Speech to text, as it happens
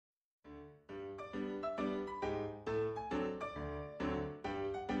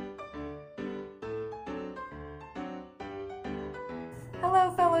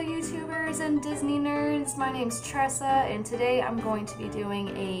Hello fellow YouTubers and Disney nerds, my name's Tressa and today I'm going to be doing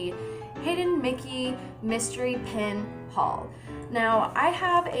a Hidden Mickey mystery pin haul. Now I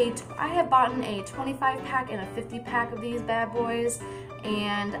have bought a 25 pack and a 50 pack of these bad boys,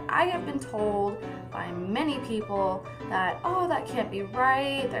 and I have been told by many people that, oh, that can't be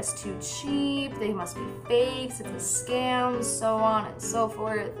right, that's too cheap, they must be fakes, it's a scam, so on and so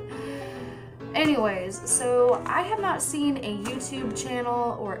forth. Anyways, so I have not seen a YouTube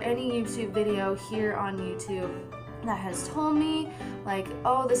channel or any YouTube video here on YouTube that has told me like,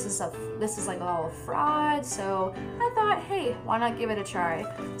 oh, this is like all a fraud. So I thought, hey, why not give it a try?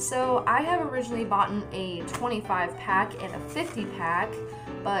 So I have originally bought a 25 pack and a 50 pack,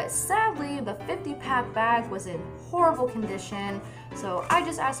 but sadly the 50 pack bag was in horrible condition. So I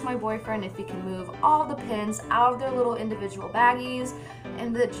just asked my boyfriend if he can move all the pins out of their little individual baggies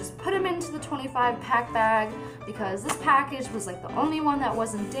and then just put them into the 25 pack bag, because this package was like the only one that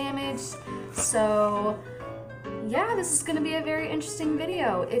wasn't damaged. So yeah, this is going to be a very interesting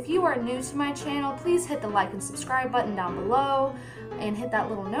video. If you are new to my channel, please hit the like and subscribe button down below and hit that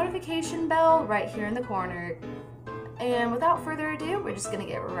little notification bell right here in the corner. And without further ado, we're just going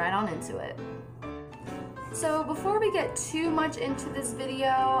to get right on into it. So before we get too much into this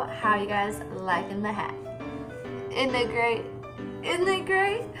video, how you guys liking the hat? Isn't it great? Isn't it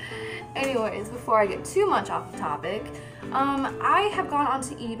great? Anyways, before I get too much off the topic, I have gone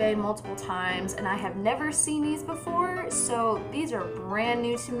onto eBay multiple times and I have never seen these before, so these are brand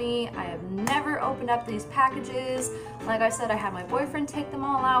new to me. I have never opened up these packages. Like I said, I had my boyfriend take them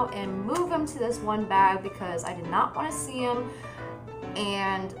all out and move them to this one bag because I did not want to see them,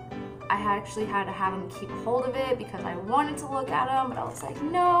 and I actually had to have him keep a hold of it because I wanted to look at them, but I was like,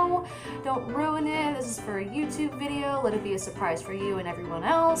 no, don't ruin it. This is for a YouTube video. Let it be a surprise for you and everyone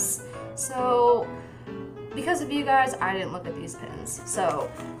else. So because of you guys, I didn't look at these pins. So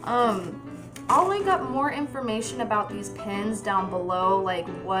I'll link up more information about these pins down below, like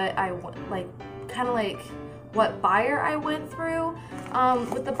what I kind of like what buyer I went through.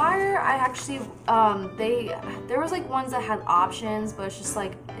 With the buyer, I actually, there was like ones that had options, but it's just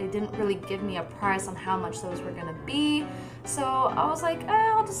like, they didn't really give me a price on how much those were gonna be. So I was like,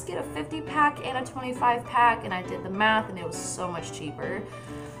 I'll just get a 50 pack and a 25 pack, and I did the math and it was so much cheaper.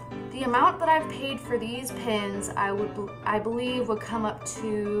 The amount that I've paid for these pins, I believe would come up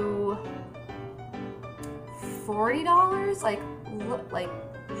to $40, like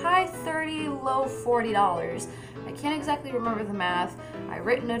high 30, low $40. I can't exactly remember the math. I've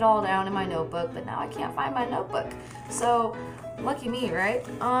written it all down in my notebook, but now I can't find my notebook. So lucky me, right?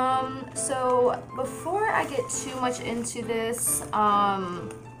 So before I get too much into this,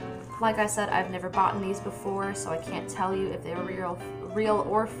 like I said, I've never bought these before, so I can't tell you if they're real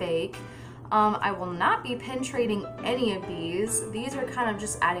or fake. I will not be pin trading any of these. These are kind of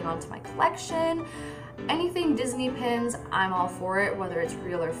just adding on to my collection. Anything Disney pins, I'm all for it, whether it's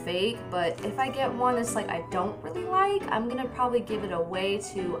real or fake, but if I get one that's like I don't really like, I'm gonna probably give it away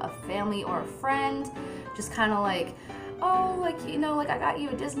to a family or a friend. Just kind of like, oh, like, you know, like I got you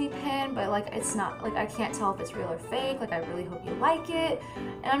a Disney pin, but like it's not, like I can't tell if it's real or fake, like I really hope you like it,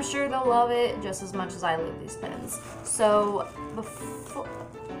 and I'm sure they'll love it just as much as I love these pins. So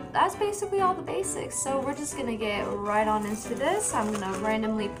that's basically all the basics. So we're just gonna get right on into this. I'm gonna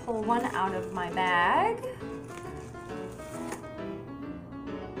randomly pull one out of my bag.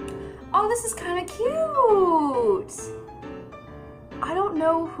 Oh, this is kind of cute. I don't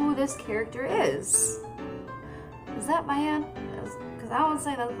know who this character is. Is that banned? Because I would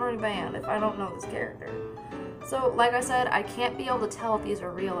say that's pretty banned if I don't know this character. So like I said, I can't be able to tell if these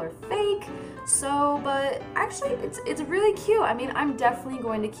are real or fake. So, but actually it's really cute. I mean, I'm definitely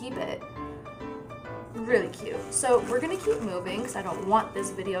going to keep it. Really cute. So we're going to keep moving because I don't want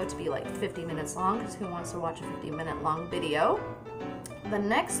this video to be like 50 minutes long, because who wants to watch a 50-minute long video? The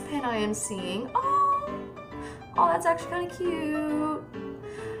next pin I am seeing, oh, that's actually kind of cute.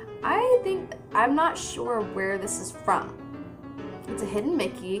 I'm not sure where this is from. It's a Hidden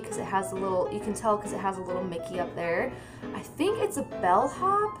Mickey because it has a little, you can tell because it has a little Mickey up there. I think it's a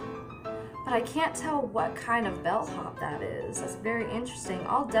bellhop, but I can't tell what kind of bellhop that is. That's very interesting.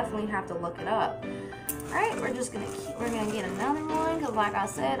 I'll definitely have to look it up. Alright, we're gonna get another one because like I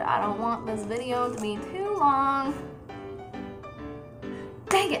said, I don't want this video to be too long.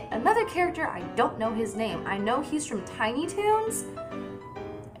 Dang it, another character, I don't know his name. I know he's from Tiny Toons,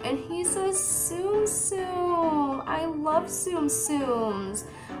 and he says Tsum Tsum. I love Tsum Tsums.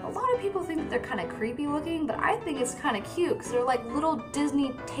 A lot of people think that they're kind of creepy looking, but I think it's kind of cute because they're like little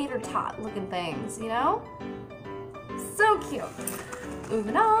Disney tater tot looking things, you know? So cute.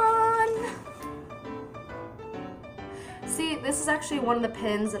 Moving on. See, this is actually one of the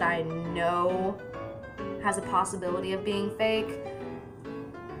pins that I know has a possibility of being fake.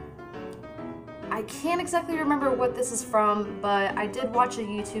 I can't exactly remember what this is from, but I did watch a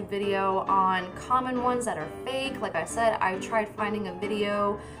YouTube video on common ones that are fake. Like I said, I tried finding a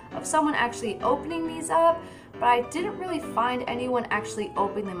video of someone actually opening these up, but I didn't really find anyone actually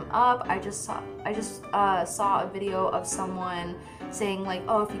opening them up. I just saw a video of someone saying like,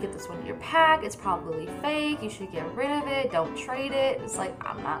 oh, if you get this one in your pack, it's probably fake, you should get rid of it, don't trade it. It's like,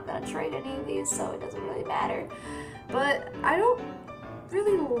 I'm not gonna trade any of these, so it doesn't really matter. But I don't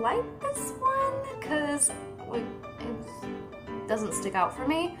really like this one because like, it doesn't stick out for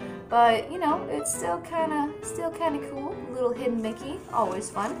me, but you know, it's still kind of cool. Little hidden Mickey, always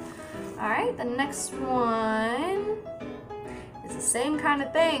fun. All right, the next one is the same kind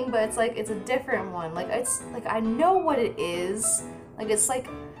of thing, but it's a different one. Like, it's like, I know what it is. Like, it's like,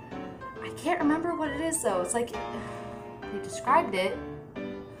 I can't remember what it is though. It's like they described it,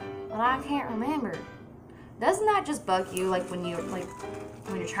 but I can't remember. Doesn't that just bug you, like when you're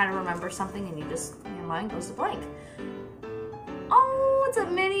trying to remember something and your mind goes to blank? Oh, it's a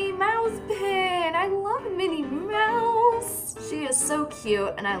Minnie Mouse pin. I love Minnie Mouse. She is so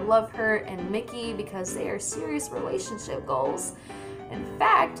cute, and I love her and Mickey because they are serious relationship goals. In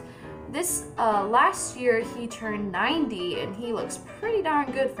fact, this last year he turned 90, and he looks pretty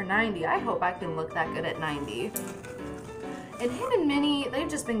darn good for 90. I hope I can look that good at 90. And him and Minnie, they've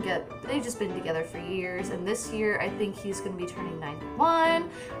just been together for years, and this year I think he's gonna be turning 91,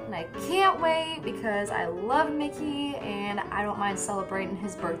 and I can't wait because I love Mickey and I don't mind celebrating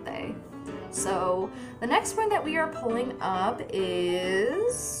his birthday. So the next one that we are pulling up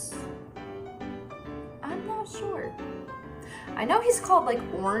is, I'm not sure. I know he's called like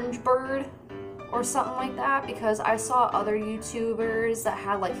Orange Bird or something like that because I saw other YouTubers that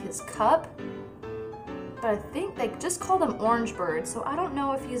had like his cup. But I think they just called him Orange Bird, so I don't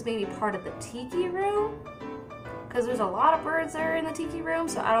know if he's maybe part of the Tiki Room, because there's a lot of birds there in the Tiki Room,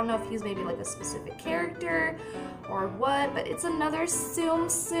 so I don't know if he's maybe like a specific character or what, but it's another Tsum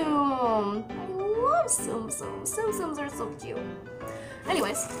Tsum. I love Tsum Tsum. Tsum Tsums are so cute.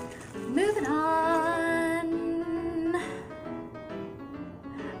 Anyways, moving on.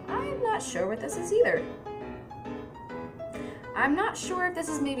 I'm not sure what this is either. I'm not sure if this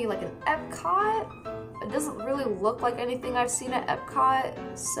is maybe like an Epcot. It doesn't really look like anything I've seen at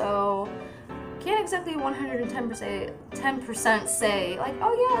Epcot, so can't exactly 110% say like,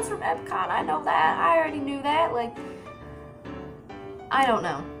 oh yeah, it's from Epcot, I know that, I already knew that. Like, I don't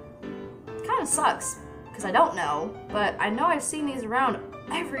know. Kind of sucks because I don't know, but I know I've seen these around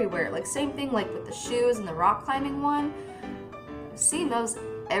everywhere. Like, same thing like with the shoes and the rock climbing one. I've seen those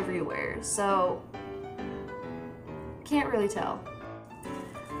everywhere, so can't really tell.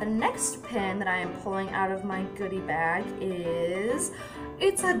 The next pin that I am pulling out of my goodie bag is,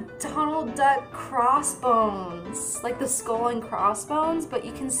 it's a Donald Duck crossbones, like the skull and crossbones, but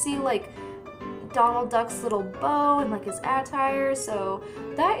you can see like Donald Duck's little bow and like his attire, so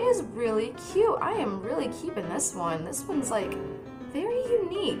that is really cute. I am really keeping this one. This one's like very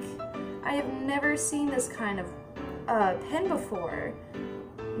unique. I have never seen this kind of pin before.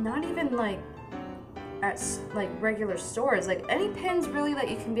 Not even like at like regular stores. Like any pins really that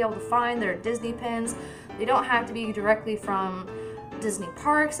you can be able to find, they're Disney pins. They don't have to be directly from Disney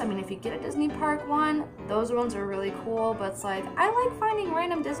parks. I mean, if you get a Disney park one, those ones are really cool, but it's like, I like finding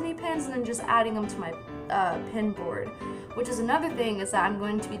random Disney pins and then just adding them to my pin board, which is another thing, is that I'm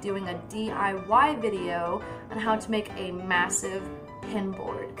going to be doing a DIY video on how to make a massive pin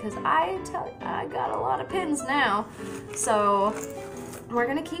board, because I got a lot of pins now. So we're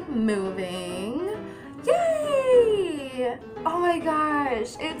gonna keep moving. Yay! Oh my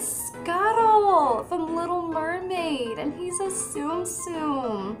gosh, it's Scuttle from Little Mermaid, and he's a Tsum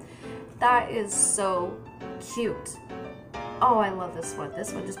Tsum. That is so cute. Oh, I love this one.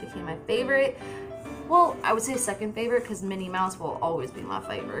 This one just became my favorite. Well, I would say second favorite, because Minnie Mouse will always be my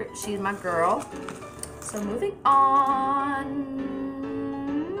favorite. She's my girl. So moving on.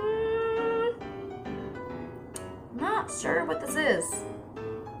 Not sure what this is.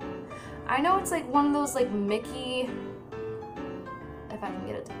 I know it's like one of those like Mickey, if I can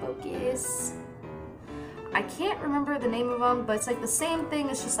get it to focus. I can't remember the name of them, but it's like the same thing,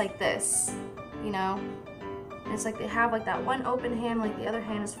 it's just like this, you know? And it's like they have like that one open hand, like the other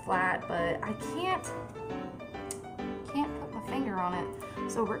hand is flat, but I can't put my finger on it.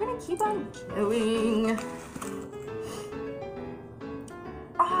 So we're gonna keep on going.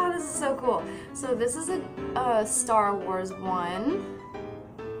 Oh, this is so cool. So this is a Star Wars one.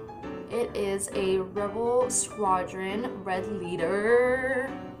 It is a Rebel Squadron Red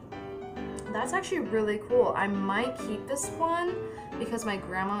Leader. That's actually really cool. I might keep this one because my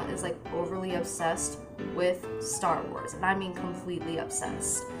grandma is like overly obsessed with Star Wars, and I mean completely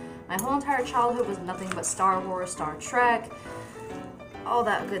obsessed. My whole entire childhood was nothing but Star Wars, Star Trek, all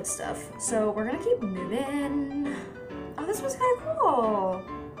that good stuff. So we're gonna keep moving. Oh, this was kind of cool.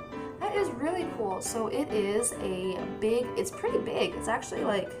 That is really cool. So it is a big, it's pretty big. It's actually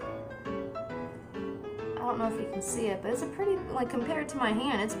like, I don't know if you can see it, but it's a pretty, like compared to my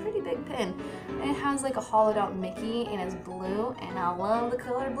hand, it's a pretty big pin. And it has like a hollowed out Mickey and it's blue, and I love the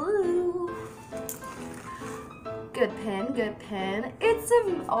color blue. Good pin, good pin. It's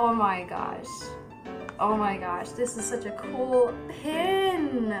a, oh my gosh. Oh my gosh, this is such a cool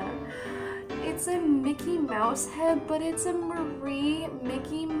pin. It's a Mickey Mouse head, but it's a Marie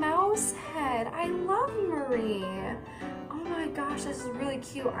Mickey Mouse head. I love Marie. Oh my gosh, this is really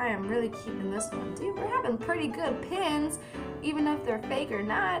cute. I am really keeping this one. Dude, we're having pretty good pins. Even if they're fake or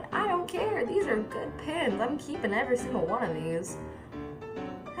not, I don't care. These are good pins. I'm keeping every single one of these.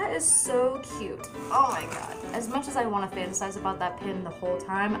 That is so cute. Oh my god. As much as I want to fantasize about that pin the whole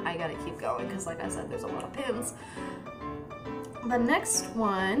time, I gotta keep going because like I said, there's a lot of pins. The next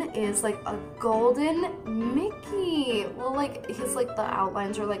one is like a golden Mickey. Well, like his like the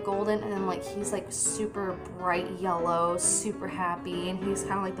outlines are like golden, and then like he's like super bright yellow, super happy, and he's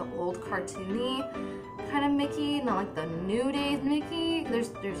kind of like the old cartoony kind of Mickey, not like the new days Mickey.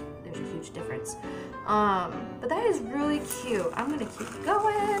 There's a huge difference. But that is really cute. I'm gonna keep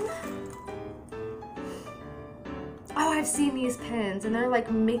going. Oh, I've seen these pins, and they're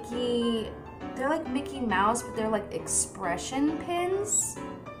like Mickey. They're like Mickey Mouse, but they're like expression pins.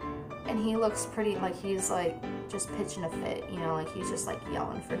 And he looks pretty like he's like just pitching a fit, you know, like he's just like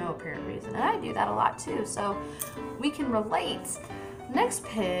yelling for no apparent reason. And I do that a lot too, so we can relate. Next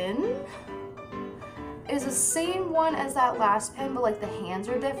pin is the same one as that last pin, but like the hands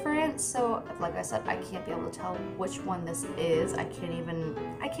are different. So like I said, I can't be able to tell which one this is. I can't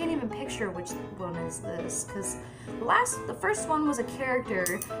even picture which one is this, because the first one was a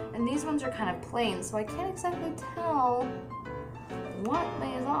character and these ones are kind of plain, so I can't exactly tell what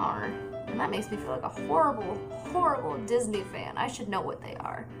these are. And that makes me feel like a horrible Disney fan. I should know what they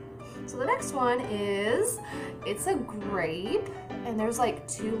are. So the next one is, it's a grape, and there's like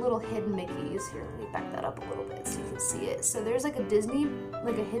two little hidden Mickeys. Here, let me back that up a little bit so you can see it. So there's like a Disney,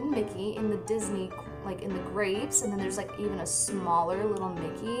 like a hidden Mickey in the Disney, like in the grapes, and then there's like even a smaller little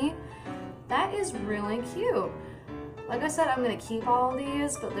Mickey. That is really cute. Like I said, I'm gonna keep all of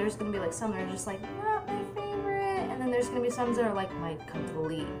these, but there's gonna be like some that are just like not my favorite, and then there's gonna be some that are like my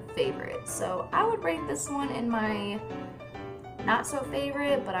complete favorite. So I would rate this one in my not so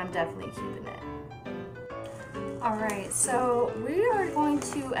favorite, but I'm definitely keeping it. Alright, so we are going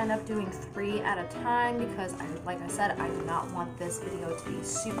to end up doing 3 at a time because, like I said, I do not want this video to be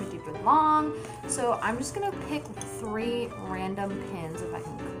super duper long. So I'm just going to pick 3 random pins, if I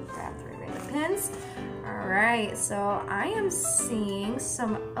can grab 3 random pins. Alright, so I am seeing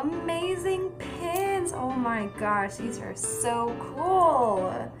some amazing pins. Oh my gosh, these are so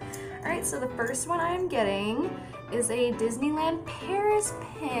cool. Alright, so the first one I'm getting is a Disneyland Paris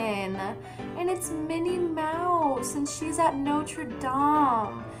pin, and it's Minnie Mouse, and she's at Notre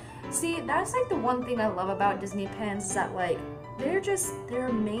Dame. See, that's like the one thing I love about Disney pins, is that like they're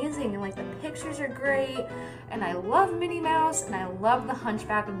amazing, and like the pictures are great, and I love Minnie Mouse, and I love the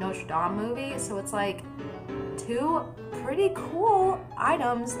Hunchback of Notre Dame movie, so it's like 2 pretty cool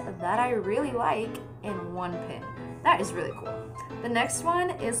items that I really like in one pin. That is really cool. The next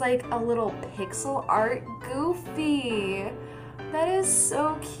one is like a little pixel art Goofy. That is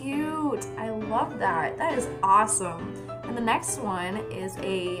so cute. I love that. That is awesome. And the next one is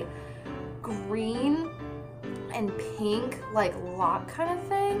a green and pink like lock kind of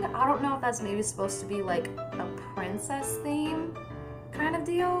thing. I don't know if that's maybe supposed to be like a princess theme kind of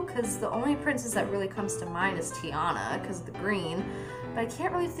deal, because the only princess that really comes to mind is Tiana because of the green, but I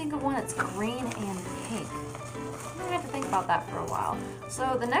can't really think of one that's green and pink. I have to think about that for a while.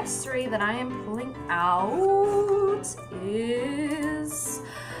 So the next 3 that I am pulling out is,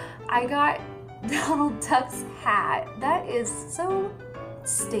 I got Donald Duck's hat. That is so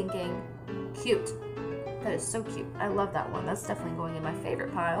stinking cute. That is so cute. I love that one. That's definitely going in my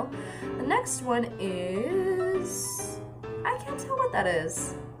favorite pile. The next one is, I can't tell what that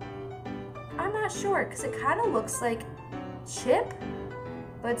is. I'm not sure because it kind of looks like Chip,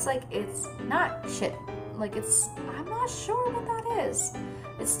 but it's like, it's not Chip. Like I'm not sure what that is.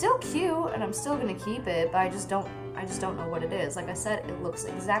 It's still cute and I'm still gonna keep it, but I just don't know what it is. Like I said, it looks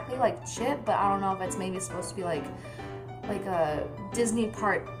exactly like Chip, but I don't know if it's maybe supposed to be like a Disney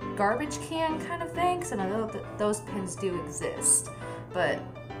part garbage can kind of thing, because I know that those pins do exist, but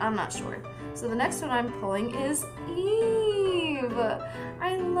I'm not sure. So the next one I'm pulling is Eve.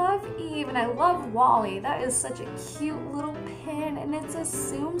 I love Eve and I love Wally. That is such a cute little pin, and it's a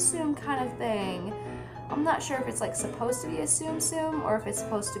Tsum Tsum kind of thing. I'm not sure if it's like supposed to be a Tsum Tsum or if it's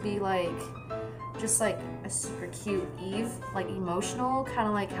supposed to be like just like a super cute Eve, like emotional, kind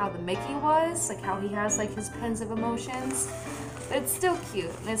of like how the Mickey was, like how he has like his pins of emotions. But it's still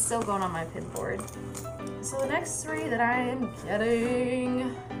cute and it's still going on my pin board. So the next three that I am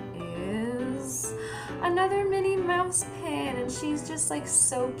getting is another Minnie Mouse pin, and she's just like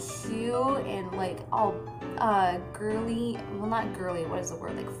so cute and like all girly, well not girly, what is the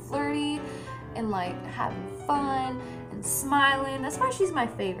word, like flirty and like having fun and smiling. That's why she's my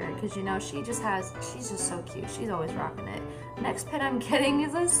favorite, because you know she's just so cute. She's always rocking it. Next pin I'm getting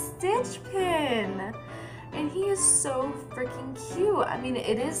is a Stitch pin, and he is so freaking cute. I mean,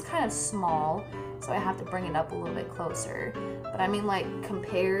 it is kind of small, so I have to bring it up a little bit closer, but I mean, like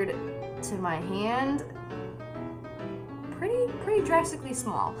compared to my hand, pretty drastically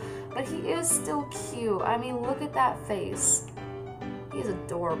small, but he is still cute. I mean, look at that face. He's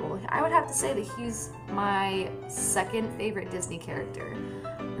adorable. I would have to say that he's my second favorite Disney character.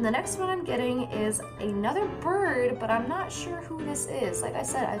 And the next one I'm getting is another bird, but I'm not sure who this is. Like I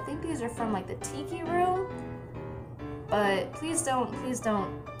said, I think these are from like the Tiki Room, but please don't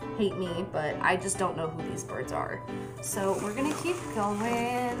hate me, but I just don't know who these birds are. So we're gonna keep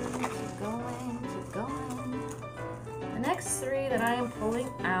going, keep going, keep going. The next three that I am pulling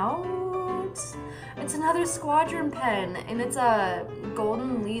out, it's another Squadron pen, and it's a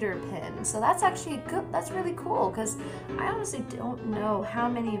golden leader pin. So that's actually good. That's really cool, because I honestly don't know how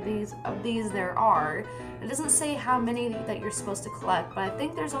many of these there are. It doesn't say how many that you're supposed to collect, but I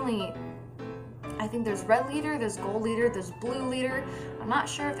think there's red leader, there's gold leader, there's blue leader. I'm not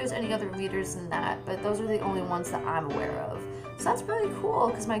sure if there's any other leaders than that, but those are the only ones that I'm aware of. So that's really cool,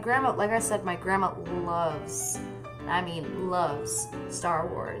 because my grandma, like I said, my grandma loves Star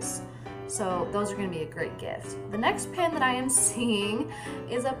Wars. So those are going to be a great gift. The next pin that I am seeing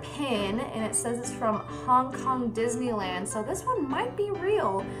is a pin, and it says it's from Hong Kong Disneyland. So this one might be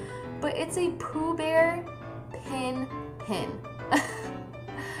real, but it's a Pooh Bear pin.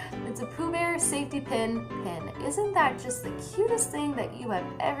 It's a Pooh Bear safety pin. Isn't that just the cutest thing that you have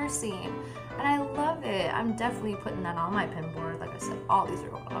ever seen? And I love it. I'm definitely putting that on my pin board. Like I said, all these are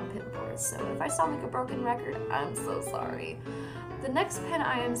going on pin boards. So if I sound like a broken record, I'm so sorry. The next pin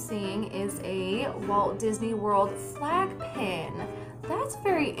I am seeing is a Walt Disney World flag pin. That's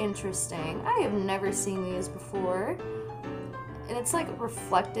very interesting. I have never seen these before. And it's like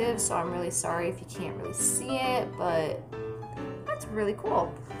reflective, so I'm really sorry if you can't really see it, but that's really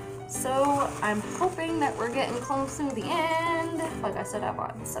cool. So I'm hoping that we're getting close to the end. Like I said, I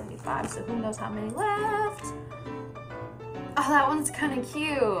bought 75, so who knows how many left. Oh, that one's kind of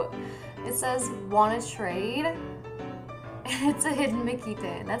cute. It says, "Wanna trade?" And it's a hidden Mickey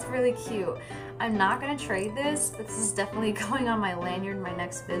pin. That's really cute. I'm not gonna trade this, but this is definitely going on my lanyard my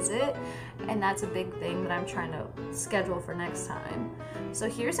next visit, and that's a big thing that I'm trying to schedule for next time. So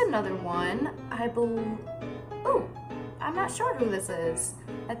here's another one. Oh, I'm not sure who this is.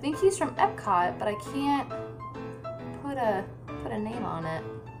 I think he's from Epcot, but I can't put a name on it.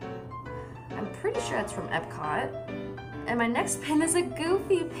 I'm pretty sure it's from Epcot. And my next pin is a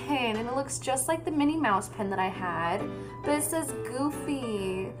Goofy pin, and it looks just like the Minnie Mouse pin that I had, but it says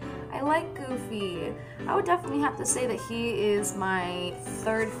Goofy. I like Goofy. I would definitely have to say that he is my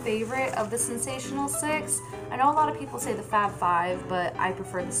third favorite of the Sensational Six. I know a lot of people say the Fab Five, but I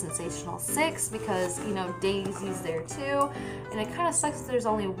prefer the Sensational Six because, you know, Daisy's there too, and it kind of sucks that there's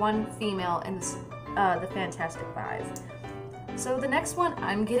only one female in this, the Fantastic Five. So the next one,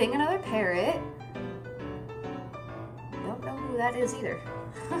 I'm getting another parrot. Don't know who that is either.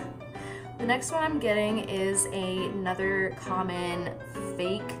 The next one I'm getting is another common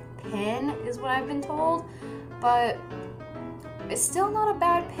fake pin, is what I've been told, but it's still not a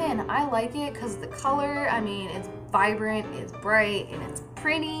bad pin. I like it because the color, I mean, it's vibrant, it's bright, and it's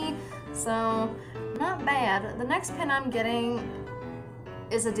pretty, so not bad. The next pin I'm getting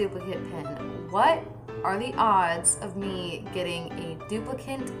is a duplicate pin. What are the odds of me getting a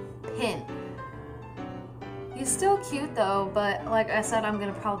duplicate pin? He's still cute though, but like I said, I'm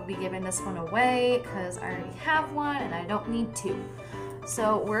gonna probably be giving this one away because I already have one and I don't need two.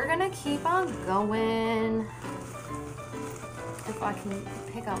 So we're gonna keep on going. If I can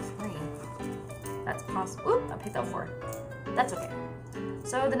pick out 3. That's possible. Oop, I picked out 4. That's okay.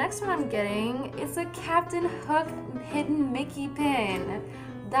 So the next one I'm getting is a Captain Hook hidden Mickey pin.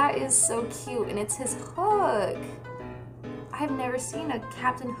 That is so cute, and it's his hook. I've never seen a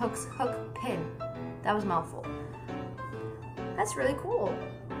Captain Hook's hook pin. That was a mouthful. That's really cool.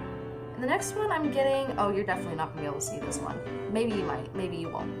 The next one I'm getting, oh, you're definitely not gonna be able to see this one. Maybe you might, maybe you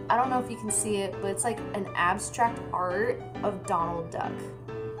won't. I don't know if you can see it, but it's like an abstract art of Donald Duck.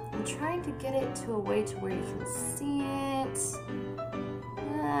 I'm trying to get it to a way to where you can see it.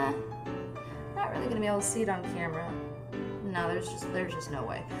 Not really gonna be able to see it on camera. No, there's just no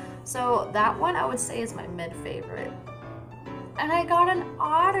way. So that one I would say is my mid-favorite. And I got an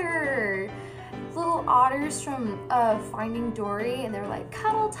otter. Little otters from Finding Dory, and they're like,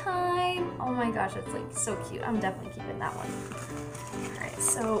 cuddle time. Oh my gosh, it's like so cute. I'm definitely keeping that one. All right,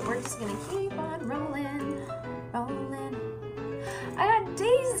 so we're just gonna keep on rolling. I got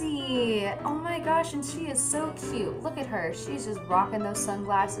Daisy. Oh my gosh, and she is so cute. Look at her. She's just rocking those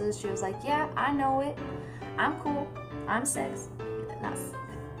sunglasses. She was like, yeah, I know it. I'm cool. I'm sexy.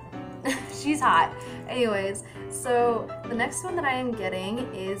 She's hot. Anyways, so the next one that I am getting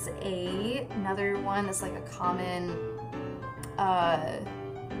is another one that's like a common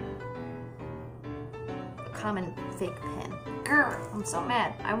fake pen. Grr, I'm so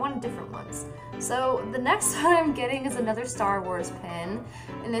mad. I wanted different ones. So the next one I'm getting is another Star Wars pin,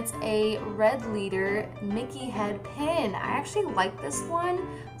 and it's a Red Leader Mickey head pin. I actually like this one,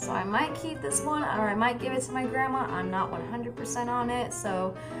 so I might keep this one, or I might give it to my grandma. I'm not 100% on it,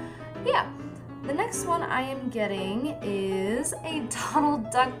 so yeah. The next one I am getting is a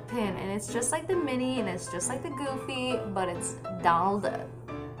Donald Duck pin, and it's just like the Minnie, and it's just like the Goofy, but it's Donald Duck.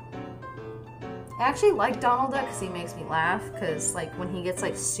 I actually like Donald Duck because he makes me laugh, because like when he gets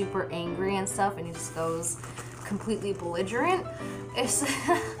like super angry and stuff and he just goes completely belligerent, it's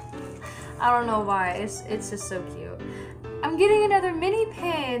I don't know why, it's just so cute. I'm getting another mini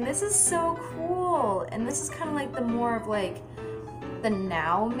pin. This is so cool, and this is kind of like the more of like the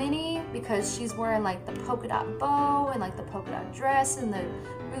Now Minnie, because she's wearing like the polka dot bow and like the polka dot dress and the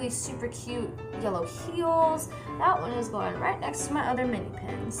really super cute yellow heels. That one is going right next to my other mini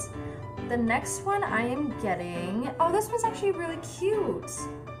pins. The next one I am getting, oh, this one's actually really cute.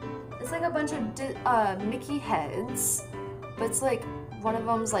 It's like a bunch of Mickey heads, but it's like one of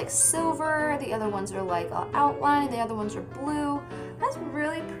them's like silver, the other ones are like outline, and the other ones are blue. That's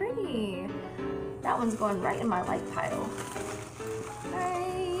really pretty. That one's going right in my like pile.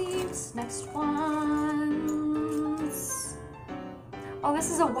 Right, next ones. Oh,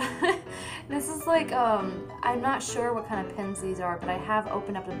 this is this is like, I'm not sure what kind of pins these are, but I have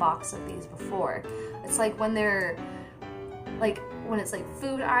opened up a box of these before. It's like when they're, like, when it's like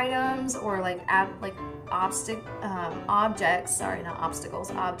food items or like objects, sorry, not obstacles,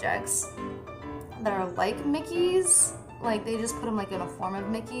 objects that are like Mickeys. Like they just put them like in a form of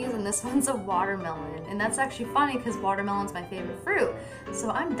Mickeys, and this one's a watermelon. And that's actually funny because watermelon's my favorite fruit. So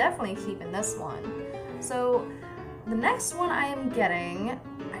I'm definitely keeping this one. So the next one I am getting,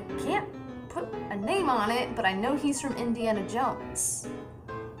 I can't put a name on it, but I know he's from Indiana Jones.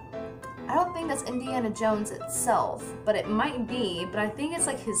 I don't think that's Indiana Jones itself, but it might be, but I think it's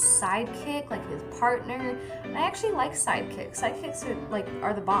like his sidekick, like his partner. And I actually like sidekicks. Sidekicks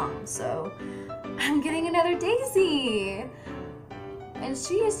are the bomb, so I'm getting another Daisy. And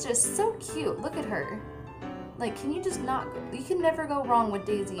she is just so cute. Look at her. Like, can you just not, you can never go wrong with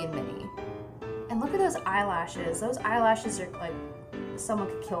Daisy and Minnie. And look at those eyelashes. Those eyelashes are like someone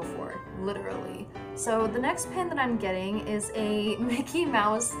could kill for, literally. So the next pin that I'm getting is a Mickey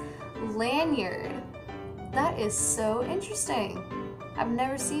Mouse lanyard. That is so interesting. I've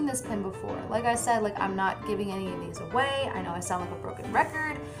never seen this pin before. Like I said, like I'm not giving any of these away. I know I sound like a broken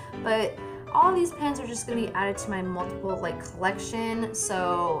record, but all these pins are just gonna be added to my multiple like collection.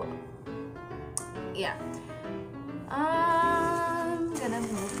 So yeah. I'm gonna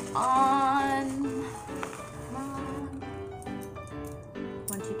move on. Come on.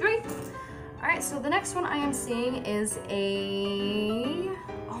 1, 2, 3. All right, so the next one I am seeing is a,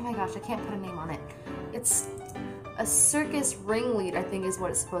 oh my gosh, I can't put a name on it. It's a circus ringleader, I think is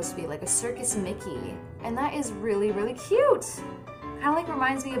what it's supposed to be, like a circus Mickey. And that is really, really cute. Kind of like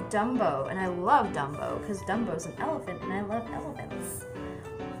reminds me of Dumbo, and I love Dumbo because Dumbo's an elephant and I love elephants.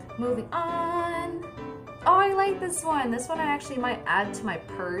 Moving on. Oh, I like this one. This one I actually might add to my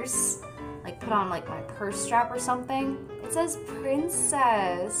purse, like put on like my purse strap or something. It says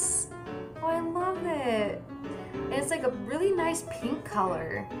Princess. Oh, I love it. And it's like a really nice pink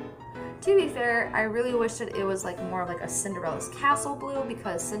color. To be fair, I really wish that it was like more of like a Cinderella's castle blue,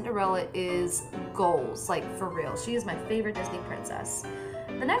 because Cinderella is goals, like for real. She is my favorite Disney princess.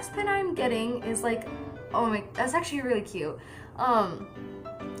 The next pin I'm getting is like, oh my, that's actually really cute.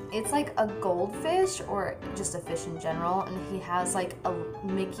 It's like a goldfish, or just a fish in general, and he has like a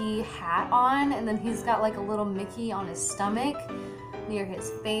Mickey hat on, and then he's got like a little Mickey on his stomach near his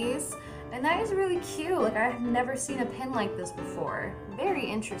face. And that is really cute. Like, I have never seen a pin like this before. Very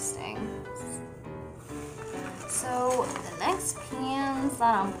interesting. So the next pins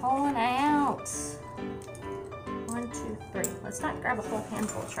that I'm pulling out. 1, 2, 3. Let's not grab a whole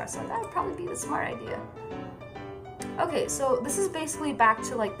handful, Tressa. That would probably be the smart idea. Okay, so this is basically back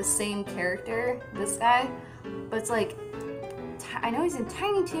to like the same character, this guy, but it's like, I know he's in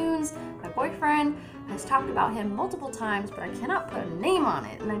Tiny Toons. My boyfriend has talked about him multiple times, but I cannot put a name on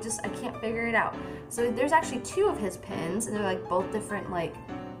it, and I can't figure it out. So there's actually 2 of his pins, and they're like both different like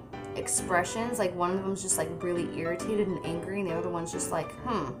expressions. Like one of them's just like really irritated and angry, and the other one's just like,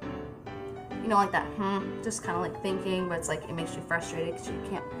 you know, like that, just kind of like thinking, but it's like it makes you frustrated because you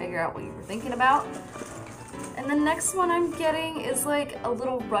can't figure out what you were thinking about. And the next one I'm getting is like a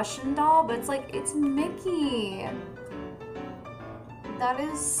little Russian doll, but it's Mickey. That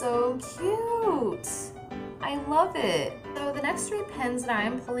is so cute. I love it. So the next 3 pins that I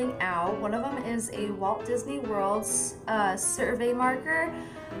am pulling out, one of them is a Walt Disney World survey marker.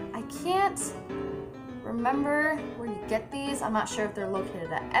 I can't remember where you get these. I'm not sure if they're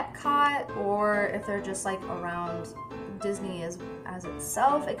located at Epcot or if they're just like around Disney as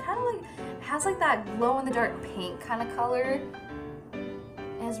itself. It kind of like has like that glow in the dark pink kind of color, and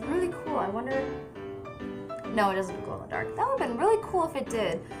it's really cool. I wonder, no, it doesn't glow in the dark. That would have been really cool if it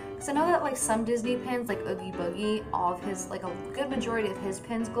did, because I know that like some Disney pins, like Oogie Boogie, all of his, like a good majority of his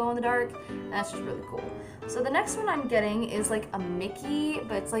pins glow in the dark, and that's just really cool. So the next one I'm getting is like a Mickey,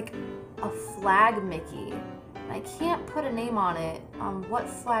 but it's like a flag Mickey. And I can't put a name on it, on what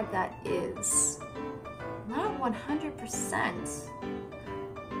flag that is. Not 100%.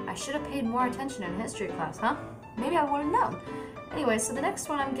 I should have paid more attention in history class, huh? Maybe I would have known. Anyway, so the next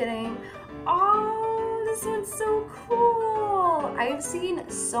one I'm getting, oh, this one's so cool. I've seen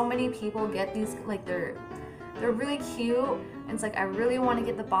so many people get these, like they're really cute, and it's like I really want to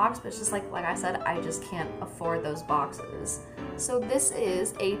get the box, but it's just like I said, I just can't afford those boxes. So this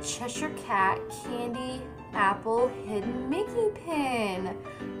is a Cheshire Cat candy apple hidden Mickey pin.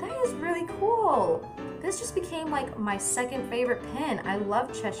 That is really cool. This just became like my second favorite pin. I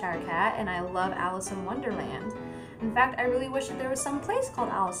love Cheshire Cat and I love Alice in Wonderland. In fact, I really wish that there was some place called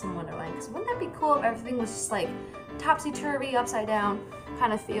Alice in Wonderland, because wouldn't that be cool if everything was just like topsy-turvy, upside down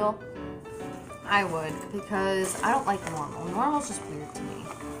kind of feel? I would, because I don't like normal. Normal's just weird to me.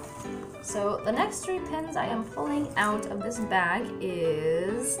 So the next 3 pins I am pulling out of this bag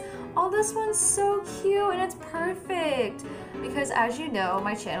is, oh, this one's so cute and it's perfect, because as you know,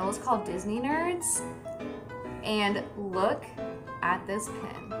 my channel is called Disney Nerds, and look at this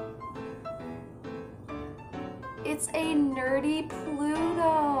pin. It's a Nerdy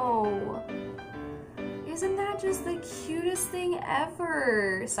Pluto. Isn't that just the cutest thing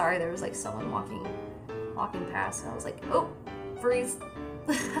ever? Sorry, there was like someone walking past and I was like, oh, freeze.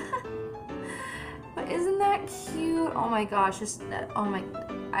 But isn't that cute? Oh my gosh,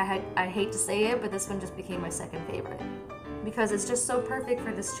 I hate to say it, but this one just became my second favorite because it's just so perfect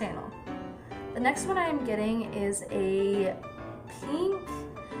for this channel. The next one I'm getting is a pink,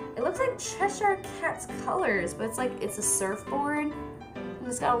 it looks like Cheshire Cat's colors, but it's a surfboard, and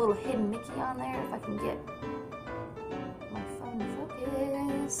it's got a little hidden Mickey on there. If I can get my phone to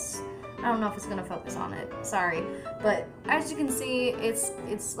focus. I don't know if it's gonna focus on it, sorry. But as you can see, it's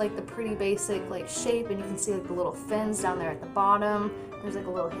like the pretty basic like shape, and you can see like the little fins down there at the bottom. There's like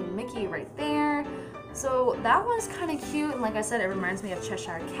a little hidden Mickey right there. So that one's kind of cute, and like I said, it reminds me of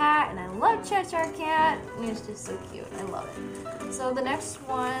Cheshire Cat, and I love Cheshire Cat, and it's just so cute. I love it. So the next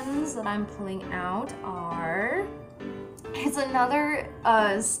ones that I'm pulling out are, it's another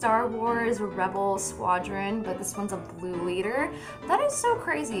Star Wars Rebel Squadron, but this one's a blue leader. That is so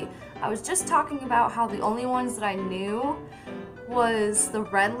crazy. I was just talking about how the only ones that I knew was the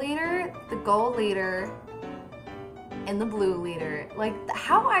red leader, the gold leader, and the blue leader. Like,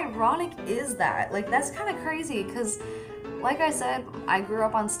 how ironic is that? Like, that's kind of crazy, because like I said, I grew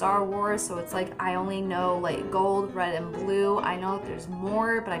up on Star Wars, so it's like I only know like gold, red, and blue. I know that there's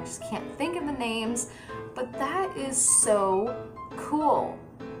more, but I just can't think of the names. But that is so cool.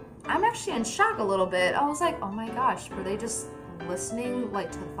 I'm actually in shock a little bit. I was like, oh my gosh, were they just listening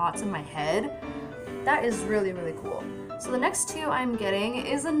like to the thoughts in my head? That is really, really cool. So the next 2 I'm getting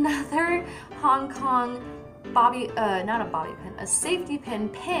is another Hong Kong not a bobby pin, a safety pin,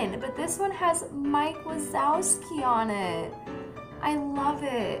 but this one has Mike Wazowski on it. I love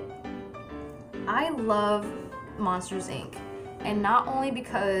it. I love Monsters, Inc. And not only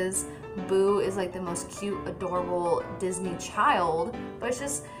because Boo is like the most cute, adorable Disney child, but it's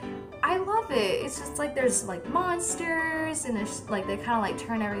just, I love it. It's just like there's like monsters, and it's like they kind of like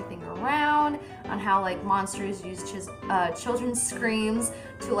turn everything around on how like monsters use children's screams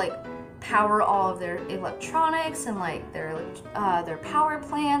to like power all of their electronics and like their power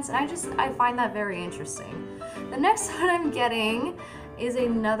plants, and I find that very interesting. The next one I'm getting is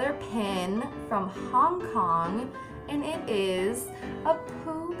another pin from Hong Kong, and it is a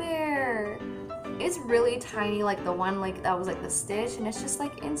Pooh Bear. It's really tiny, like the one like that was like the Stitch, and it's just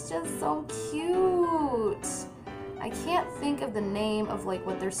so cute. I can't think of the name of like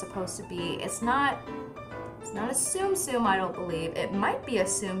what they're supposed to be. It's not a Tsum Tsum, I don't believe. It might be a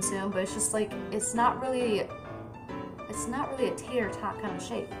Tsum Tsum, but it's just like it's not really a tater tot kind of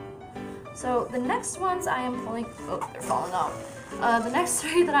shape. So the next ones I am pulling, oh, they're falling off. The next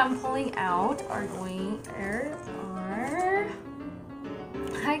three that I'm pulling out are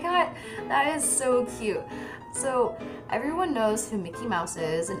that is so cute. So everyone knows who Mickey Mouse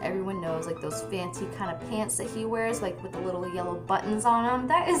is, and everyone knows like those fancy kind of pants that he wears, like with the little yellow buttons on them.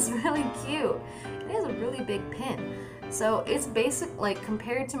 That is really cute. It is a really big pin. So it's basic, like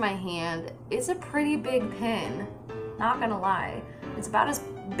compared to my hand, it's a pretty big pin. Not gonna lie. It's about as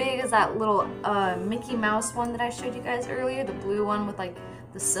big as that little Mickey Mouse one that I showed you guys earlier, the blue one with like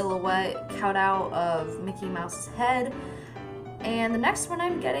the silhouette cut out of Mickey Mouse's head. And the next one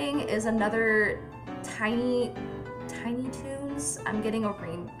I'm getting is another Tiny Toons. I'm getting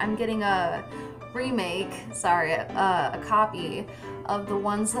a remake, sorry, a copy of the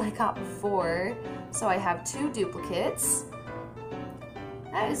ones that I got before. So I have two duplicates.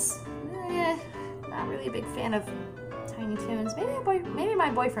 That is not really a big fan of Tiny Toons. Maybe my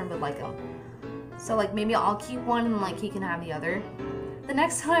boyfriend would like them. So like maybe I'll keep one and like he can have the other. The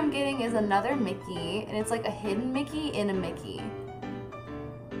next one I'm getting is another Mickey, and it's like a hidden Mickey in a Mickey.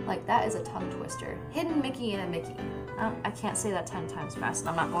 Like that is a tongue twister. Hidden Mickey in a Mickey. I can't say that 10 times fast, and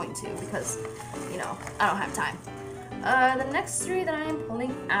I'm not going to because, you know, I don't have time. The next three that I am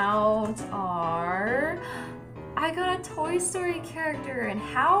pulling out are... I got a Toy Story character, and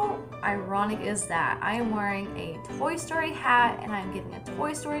how ironic is that? I am wearing a Toy Story hat, and I'm getting a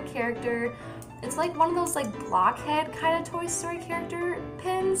Toy Story character. It's like one of those like blockhead kind of Toy Story character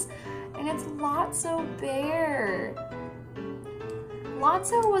pins, and it's Lotso Bear.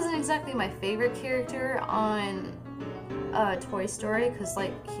 Lotso wasn't exactly my favorite character on Toy Story because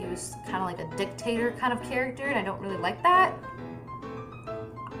like he was kind of like a dictator kind of character, and I don't really like that.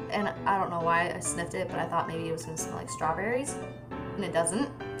 And I don't know why I sniffed it, but I thought maybe it was gonna smell like strawberries, and it doesn't.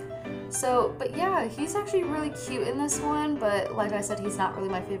 So, but yeah, he's actually really cute in this one, but like I said, he's not really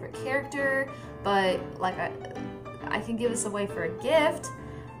my favorite character, but like I can give this away for a gift,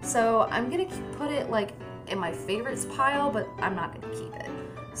 so I'm gonna put it like in my favorites pile, but I'm not gonna keep it.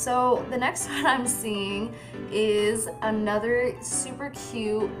 So the next one I'm seeing is another super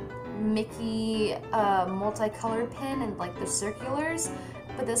cute Mickey multicolored pin, and like the circulars,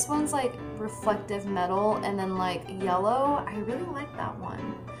 but this one's like reflective metal and then like yellow. I really like that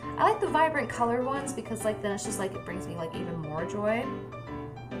one. I like the vibrant colored ones because like then it's just like it brings me like even more joy.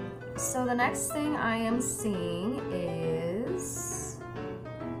 So the next thing I am seeing is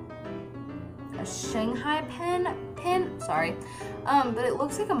a Shanghai pin, sorry, but it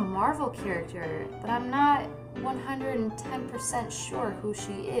looks like a Marvel character, but I'm not 110% sure who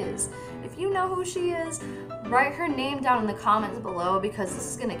she is. If you know who she is, write her name down in the comments below, because this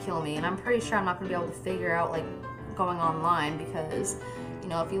is gonna kill me, and I'm pretty sure I'm not gonna be able to figure out like going online, because you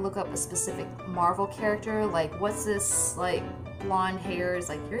know, if you look up a specific Marvel character, like what's this like blonde hairs,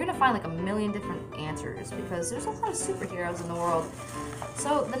 like you're gonna find like a million different answers because there's a lot of superheroes in the world.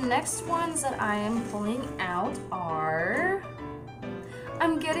 So the next ones that I am pulling out are,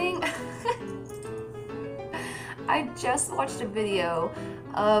 I'm getting I just watched a video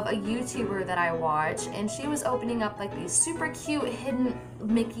of a YouTuber that I watch, and she was opening up like these super cute hidden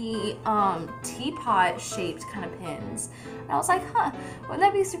Mickey teapot shaped kind of pins. And I was like, huh, wouldn't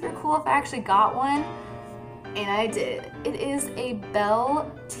that be super cool if I actually got one? And I did. It is a Belle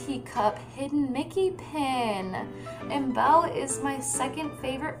teacup hidden Mickey pin. And Belle is my second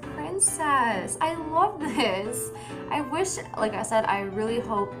favorite princess. I love this. I wish, like I said, I really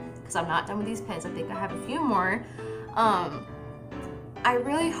hope, because I'm not done with these pins, I think I have a few more. I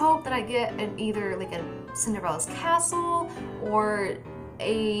really hope that I get either like a Cinderella's castle, or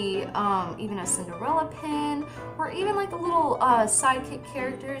a even a Cinderella pin, or even like the little sidekick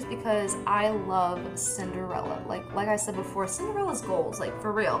characters, because I love Cinderella. Like I said before, Cinderella's goals, like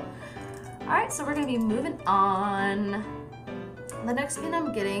for real. Alright, so we're gonna be moving on. The next pin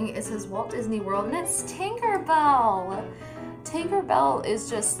I'm getting is his Walt Disney World, and it's Tinkerbell. Tinkerbell is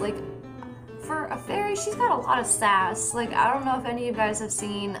just like, for a fairy, she's got a lot of sass. Like, I don't know if any of you guys have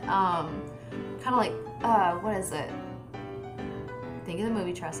seen kind of like what is it? Think of the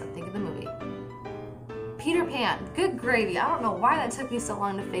movie, Tressa. Think of the movie. Peter Pan. Good gravy. I don't know why that took me so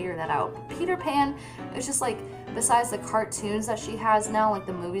long to figure that out. But Peter Pan, it's just like, besides the cartoons that she has now, like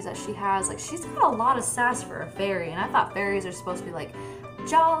the movies that she has, like she's got a lot of sass for a fairy. And I thought fairies are supposed to be like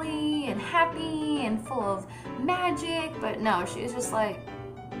jolly and happy and full of magic. But no, she's just like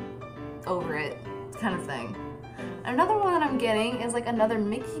over it kind of thing. Another one that I'm getting is like another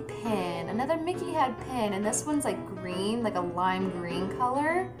Mickey pin, another Mickey head pin, and this one's like green, like a lime green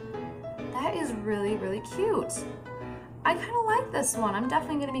color. That is really, really cute. I kind of like this one. I'm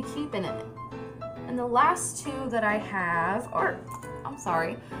definitely going to be keeping it. And the last two that I have, or I'm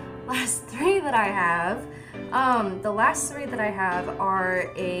sorry, last three that I have, the last three that I have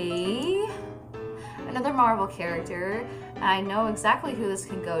are another Marvel character. I know exactly who this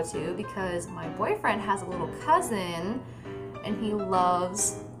can go to because my boyfriend has a little cousin and he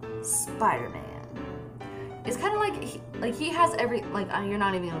loves Spider-Man. It's kind of like he has you're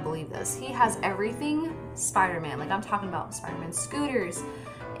not even gonna believe this. He has everything Spider-Man. Like I'm talking about Spider-Man scooters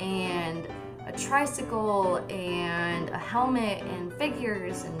and a tricycle and a helmet and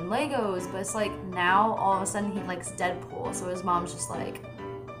figures and Legos, but it's like now all of a sudden he likes Deadpool. So his mom's just like,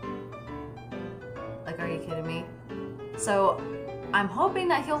 are you kidding me? So I'm hoping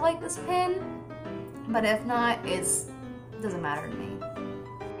that he'll like this pin, but if not, it doesn't matter to me.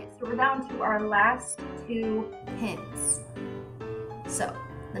 Okay, so we're down to our last two pins. So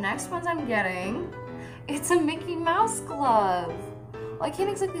the next ones I'm getting, it's a Mickey Mouse glove. Well, I can't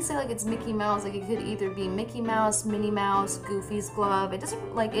exactly say like it's Mickey Mouse, like it could either be Mickey Mouse, Minnie Mouse, Goofy's glove. It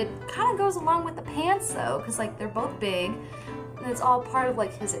doesn't, like, it kind of goes along with the pants though, because like they're both big. And it's all part of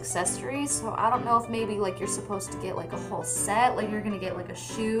like his accessories, so I don't know if maybe like you're supposed to get like a whole set, like you're gonna get like a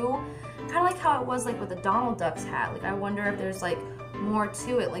shoe, kind of like how it was like with the Donald Duck's hat. Like I wonder if there's like more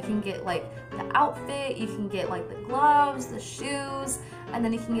to it, like you can get like the outfit, you can get like the gloves, the shoes, and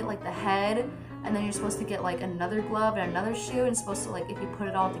then you can get like the head, and then you're supposed to get like another glove and another shoe, and it's supposed to, like, if you put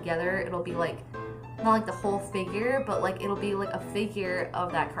it all together, it'll be like not like the whole figure, but like it'll be like a figure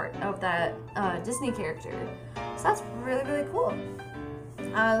of that Disney character. So that's really, really cool.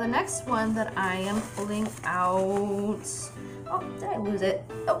 The next one that I am pulling out, oh, did I lose it?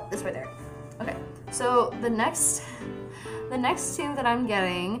 Oh, it's right there. Okay, so the next two that I'm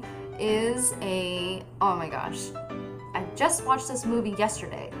getting is oh my gosh, I just watched this movie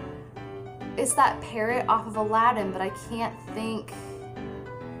yesterday. It's that parrot off of Aladdin, but I can't think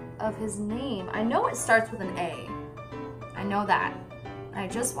of his name. I know it starts with an A. I know that. I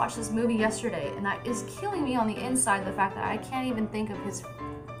just watched this movie yesterday, and that is killing me on the inside, the fact that I can't even think of his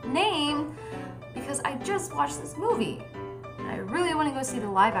name because I just watched this movie. And I really want to go see the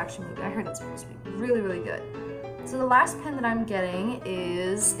live action movie. I heard that's supposed to be really, really good. So the last pin that I'm getting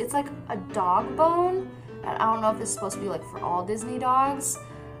is, it's like a dog bone. And I don't know if this is supposed to be like for all Disney dogs,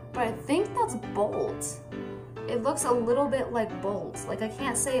 but I think that's Bolt. It looks a little bit like Bolt. Like I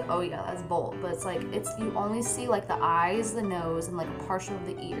can't say, oh yeah, that's Bolt, but it's like, you only see like the eyes, the nose, and like a partial of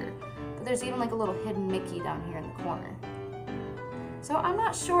the ear. But there's even like a little hidden Mickey down here in the corner. So I'm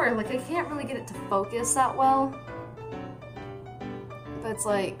not sure, like I can't really get it to focus that well. But it's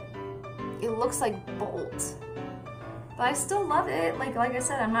like, it looks like Bolt. But I still love it. Like I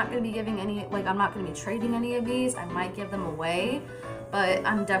said, I'm not gonna be giving any, like I'm not gonna be trading any of these. I might give them away. But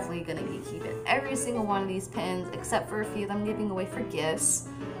I'm definitely gonna be keeping every single one of these pins, except for a few that I'm giving away for gifts.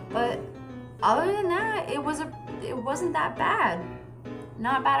 But other than that, it wasn't that bad.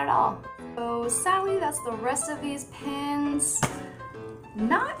 Not bad at all. So sadly, that's the rest of these pins.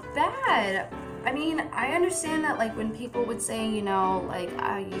 Not bad. I mean, I understand that like when people would say, you know, like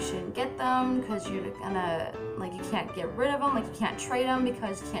you shouldn't get them because you're gonna, like, you can't get rid of them, like you can't trade them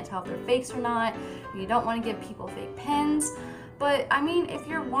because you can't tell if they're fakes or not. You don't want to give people fake pins. But I mean, if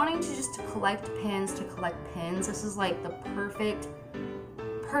you're wanting to collect pins, this is like the perfect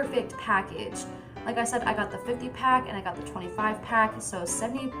package. Like I said, I got the 50 pack and I got the 25 pack, so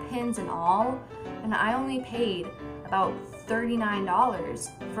 70 pins in all, and I only paid about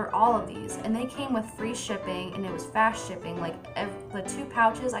 $39 for all of these, and they came with free shipping, and it was fast shipping. Like the 2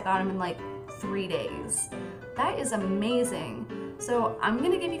 pouches, I got them in like 3 days. That is amazing. So I'm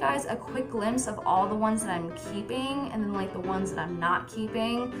gonna give you guys a quick glimpse of all the ones that I'm keeping and then like the ones that I'm not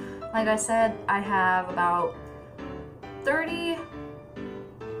keeping. Like I said, I have about 30,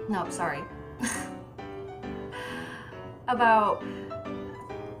 no, sorry.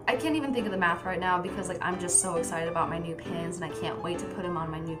 I can't even think of the math right now because like I'm just so excited about my new pins and I can't wait to put them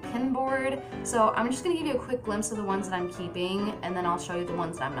on my new pin board. So I'm just gonna give you a quick glimpse of the ones that I'm keeping, and then I'll show you the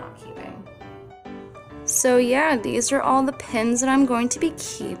ones that I'm not keeping. So yeah, these are all the pins that I'm going to be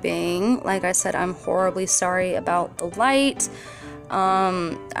keeping. Like I said, I'm horribly sorry about the light.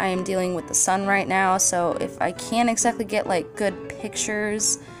 I am dealing with the sun right now, so if I can't exactly get like good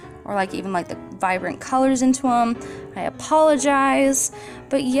pictures or like even like the vibrant colors into them, I apologize.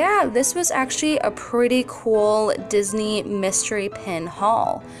 But yeah, this was actually a pretty cool Disney mystery pin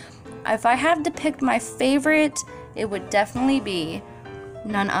haul. If I had to pick my favorite, it would definitely be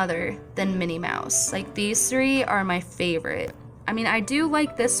none other than Minnie Mouse. Like, these three are my favorite. I mean, I do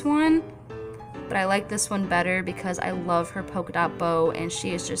like this one, but I like this one better because I love her polka dot bow and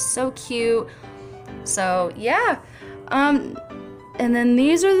she is just so cute. So yeah, and then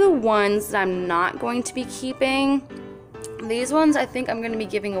these are the ones that I'm not going to be keeping. These ones I think I'm going to be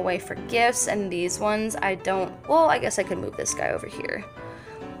giving away for gifts, and these ones I don't, well, I guess I could move this guy over here.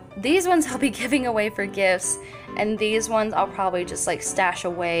 These ones I'll be giving away for gifts, and these ones I'll probably just like stash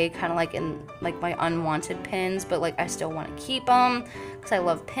away, kind of like in like my unwanted pins, but like I still want to keep them because I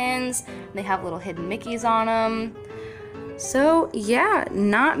love pins, and they have little hidden Mickeys on them. So yeah,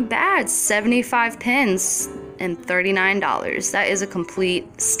 not bad. 75 pins and $39. That is a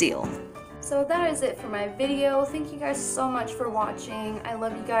complete steal. So that is it for my video. Thank you guys so much for watching. I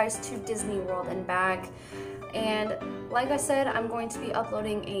love you guys to Disney World and back. And like I said, I'm going to be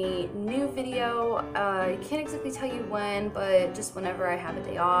uploading a new video. I can't exactly tell you when, but just whenever I have a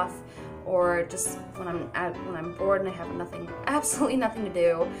day off, or just when I'm bored and I have absolutely nothing to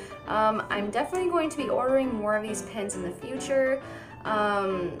do. I'm definitely going to be ordering more of these pins in the future.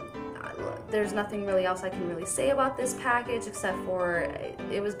 There's nothing really else I can really say about this package except for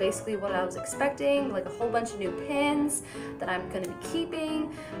it was basically what I was expecting, like a whole bunch of new pins that I'm going to be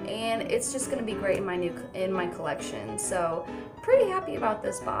keeping, and it's just going to be great in my collection. So pretty happy about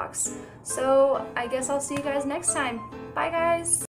this box. So I guess I'll see you guys next time. Bye guys!